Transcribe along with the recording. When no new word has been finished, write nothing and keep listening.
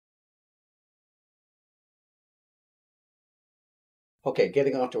Okay,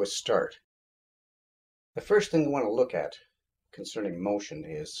 getting off to a start. The first thing we want to look at concerning motion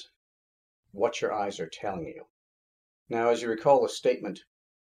is what your eyes are telling you. Now, as you recall the statement,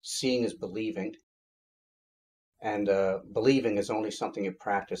 seeing is believing, and believing is only something you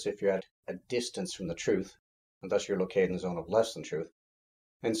practice if you're at a distance from the truth, and thus you're located in the zone of less than truth.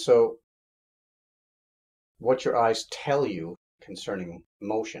 And so, what your eyes tell you concerning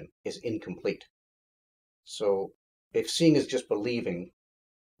motion is incomplete. So, if seeing is just believing,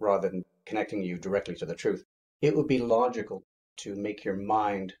 rather than connecting you directly to the truth, it would be logical to make your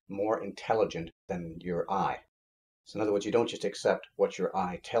mind more intelligent than your eye. So in other words, you don't just accept what your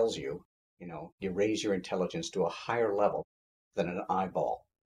eye tells you, you raise your intelligence to a higher level than an eyeball.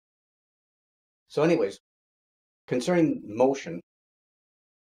 So anyways, concerning motion,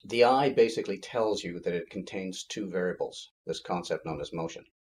 the eye basically tells you that it contains two variables, this concept known as motion.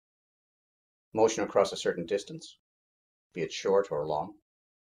 Motion across a certain distance, be it short or long,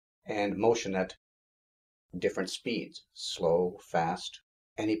 and motion at different speeds, slow, fast,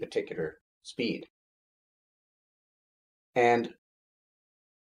 any particular speed. And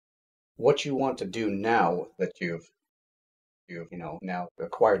what you want to do now that you've now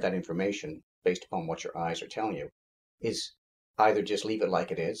acquired that information based upon what your eyes are telling you is either just leave it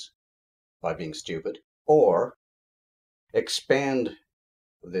like it is by being stupid, or expand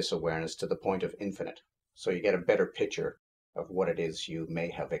this awareness to the point of infinite, so you get a better picture of what it is you may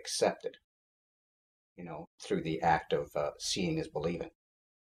have accepted, through the act of seeing is believing.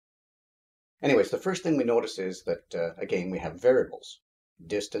 Anyways, the first thing we notice is that, again, we have variables,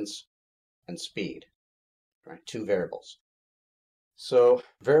 distance and speed, right? Two variables. So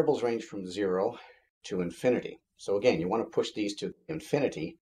variables range from 0 to infinity. So again, you want to push these to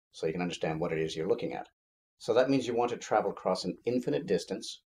infinity so you can understand what it is you're looking at. So that means you want to travel across an infinite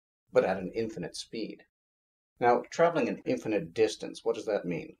distance, but at an infinite speed. Now, traveling an infinite distance, what does that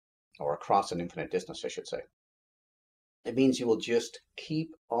mean? Or across an infinite distance, I should say. It means you will just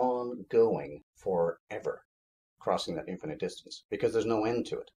keep on going forever, crossing that infinite distance, because there's no end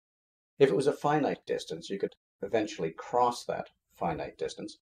to it. If it was a finite distance, you could eventually cross that finite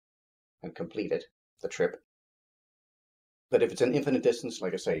distance and complete it, the trip. But if it's an infinite distance,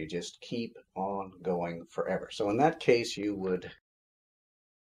 like I say, you just keep on going forever. So in that case, you would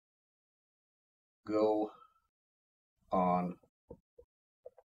go on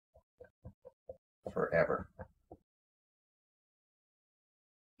forever.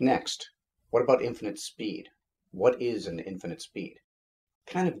 Next, what about infinite speed? What is an infinite speed?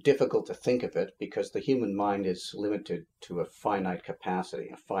 Kind of difficult to think of it because the human mind is limited to a finite capacity,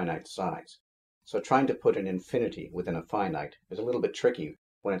 a finite size. So trying to put an infinity within a finite is a little bit tricky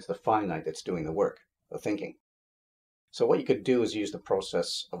when it's the finite that's doing the work, the thinking. So what you could do is use the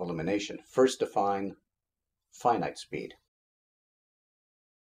process of elimination. First define finite speed.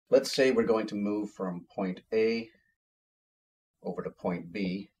 Let's say we're going to move from point A over to point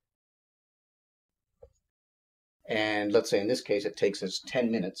B. And let's say in this case it takes us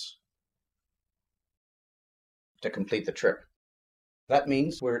 10 minutes to complete the trip. That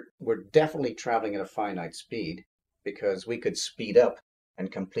means we're definitely traveling at a finite speed, because we could speed up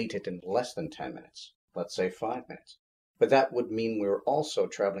and complete it in less than 10 minutes, let's say 5 minutes. But that would mean we're also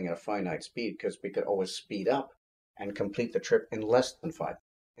traveling at a finite speed, because we could always speed up and complete the trip in less than 5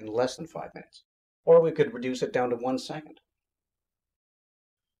 minutes. Or we could reduce it down to 1 second.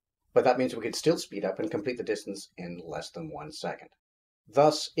 But that means we could still speed up and complete the distance in less than 1 second.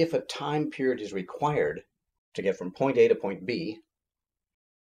 Thus, if a time period is required to get from point A to point B,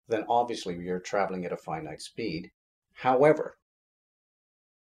 then obviously you're traveling at a finite speed. However,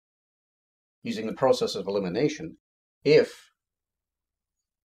 using the process of elimination, if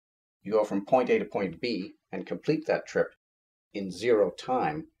you go from point A to point B and complete that trip in 0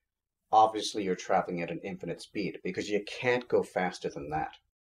 time, obviously you're traveling at an infinite speed, because you can't go faster than that.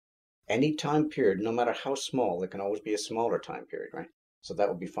 Any time period, no matter how small, there can always be a smaller time period, right? So that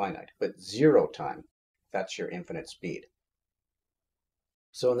would be finite. But 0 time, that's your infinite speed.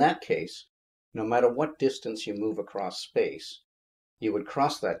 So in that case, no matter what distance you move across space, you would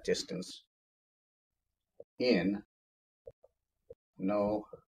cross that distance in no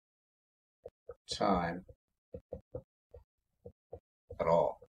time at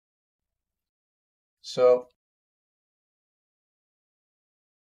all. So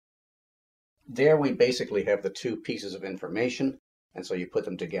there we basically have the two pieces of information, and so you put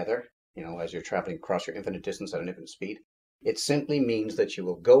them together, as you're traveling across your infinite distance at an infinite speed. It simply means that you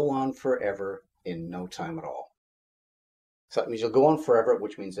will go on forever in no time at all. So that means you'll go on forever,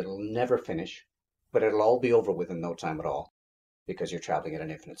 which means it'll never finish, but it'll all be over with in no time at all, because you're traveling at an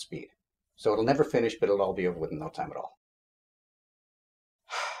infinite speed. So it'll never finish, but it'll all be over with in no time at all.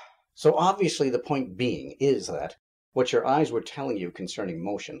 So obviously the point being is that what your eyes were telling you concerning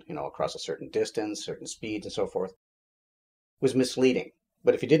motion, across a certain distance, certain speeds and so forth, was misleading.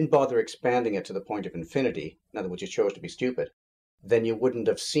 But if you didn't bother expanding it to the point of infinity, in other words, you chose to be stupid, then you wouldn't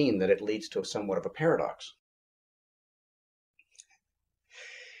have seen that it leads to somewhat of a paradox.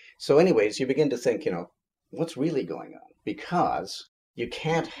 So anyways, you begin to think, what's really going on? Because you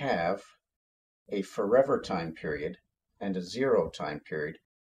can't have a forever time period and a zero time period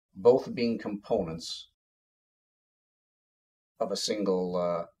both being components of a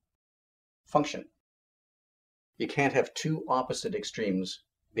single function. You can't have two opposite extremes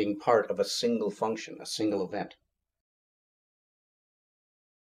being part of a single function, a single event.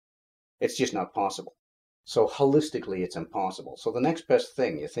 It's just not possible. So holistically, it's impossible. So the next best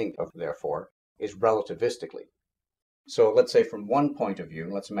thing you think of, therefore, is relativistically. So let's say from one point of view,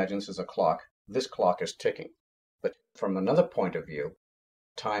 let's imagine this is a clock. This clock is ticking. But from another point of view,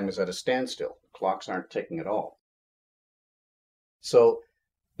 time is at a standstill. Clocks aren't ticking at all. So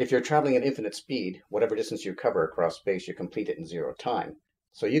if you're traveling at infinite speed, whatever distance you cover across space, you complete it in zero time.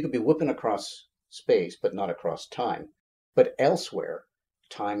 So you could be whipping across space, but not across time. But elsewhere,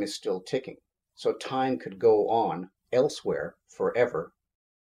 time is still ticking. So time could go on elsewhere forever,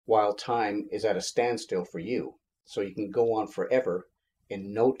 while time is at a standstill for you. So you can go on forever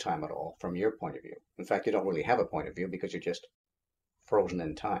in no time at all from your point of view. In fact, you don't really have a point of view because you're just frozen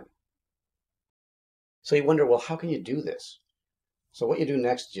in time. So you wonder, well, how can you do this? So what you do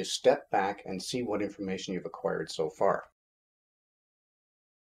next is you step back and see what information you've acquired so far.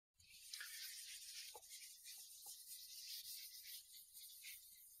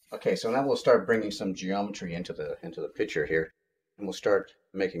 Okay, so now we'll start bringing some geometry into the picture here, and we'll start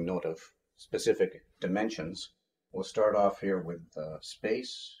making note of specific dimensions. We'll start off here with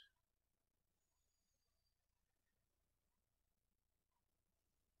space.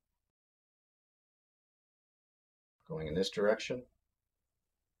 Going in this direction.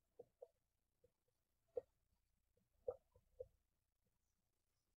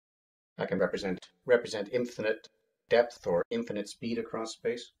 I can represent infinite depth or infinite speed across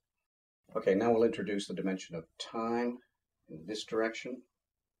space. Okay, now we'll introduce the dimension of time in this direction.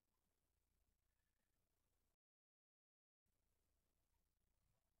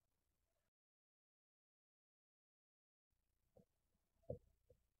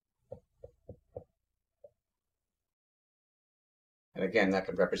 And again, that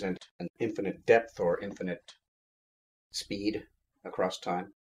could represent an infinite depth or infinite speed across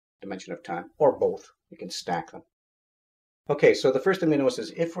time, dimension of time, or both. You can stack them. Okay, so the first thing we notice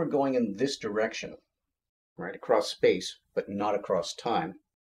is if we're going in this direction, right, across space, but not across time,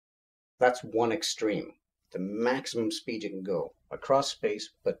 that's one extreme, the maximum speed you can go across space,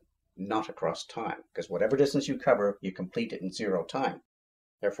 but not across time, because whatever distance you cover, you complete it in zero time.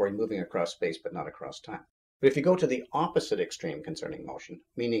 Therefore, you're moving across space, but not across time. But if you go to the opposite extreme concerning motion,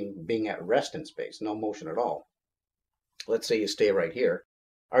 meaning being at rest in space, no motion at all, let's say you stay right here,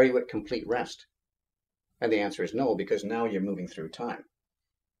 are you at complete rest? And the answer is no, because now you're moving through time.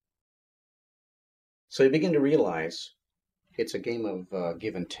 So you begin to realize it's a game of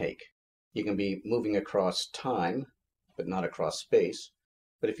give and take. You can be moving across time, but not across space.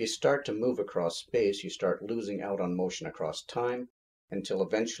 But if you start to move across space, you start losing out on motion across time until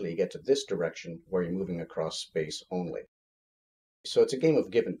eventually you get to this direction where you're moving across space only. So it's a game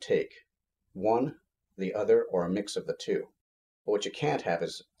of give and take. One, the other, or a mix of the two. But what you can't have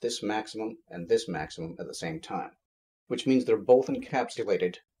is this maximum and this maximum at the same time, which means they're both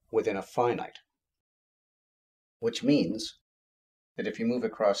encapsulated within a finite. Which means that if you move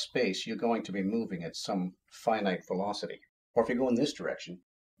across space, you're going to be moving at some finite velocity. Or if you go in this direction,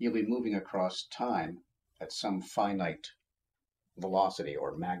 you'll be moving across time at some finite velocity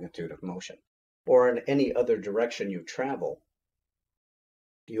or magnitude of motion. Or in any other direction you travel,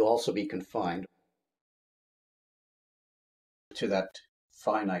 you'll also be confined to that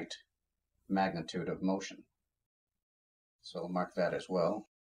finite magnitude of motion. So I'll mark that as well.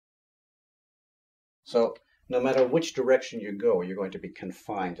 So no matter which direction you go, you're going to be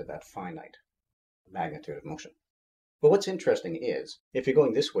confined to that finite magnitude of motion. But what's interesting is, if you're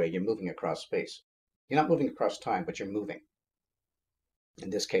going this way, you're moving across space. You're not moving across time, but you're moving. In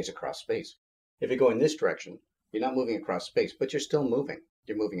this case, across space. If you go in this direction, you're not moving across space, but you're still moving.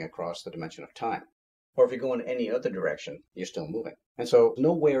 You're moving across the dimension of time. Or if you go in any other direction, you're still moving. And so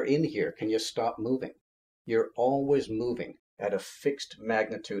nowhere in here can you stop moving. You're always moving at a fixed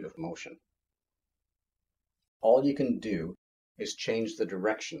magnitude of motion. All you can do is change the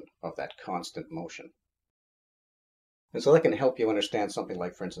direction of that constant motion. And so that can help you understand something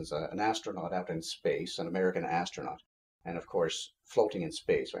like, for instance, an astronaut out in space, an American astronaut, and of course, floating in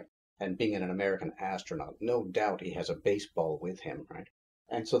space, right? And being an American astronaut, no doubt he has a baseball with him, right?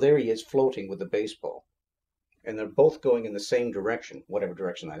 And so there he is floating with the baseball. And they're both going in the same direction, whatever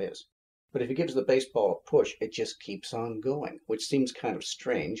direction that is. But if he gives the baseball a push, it just keeps on going, which seems kind of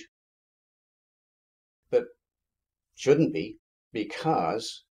strange, but shouldn't be,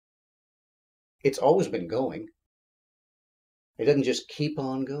 because it's always been going. It doesn't just keep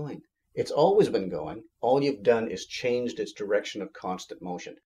on going. It's always been going. All you've done is changed its direction of constant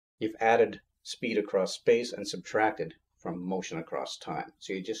motion. You've added speed across space and subtracted from motion across time.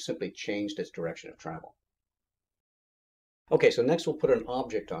 So you just simply changed its direction of travel. Okay, so next we'll put an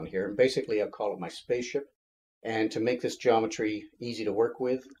object on here, and basically I'll call it my spaceship. And to make this geometry easy to work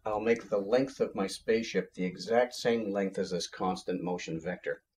with, I'll make the length of my spaceship the exact same length as this constant motion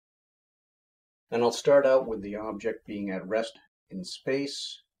vector. And I'll start out with the object being at rest in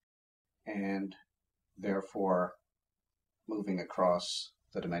space and therefore moving across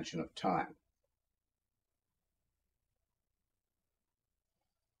the dimension of time.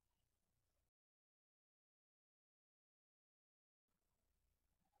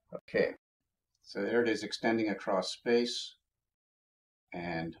 Okay, so there it is, extending across space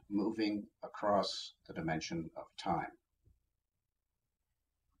and moving across the dimension of time.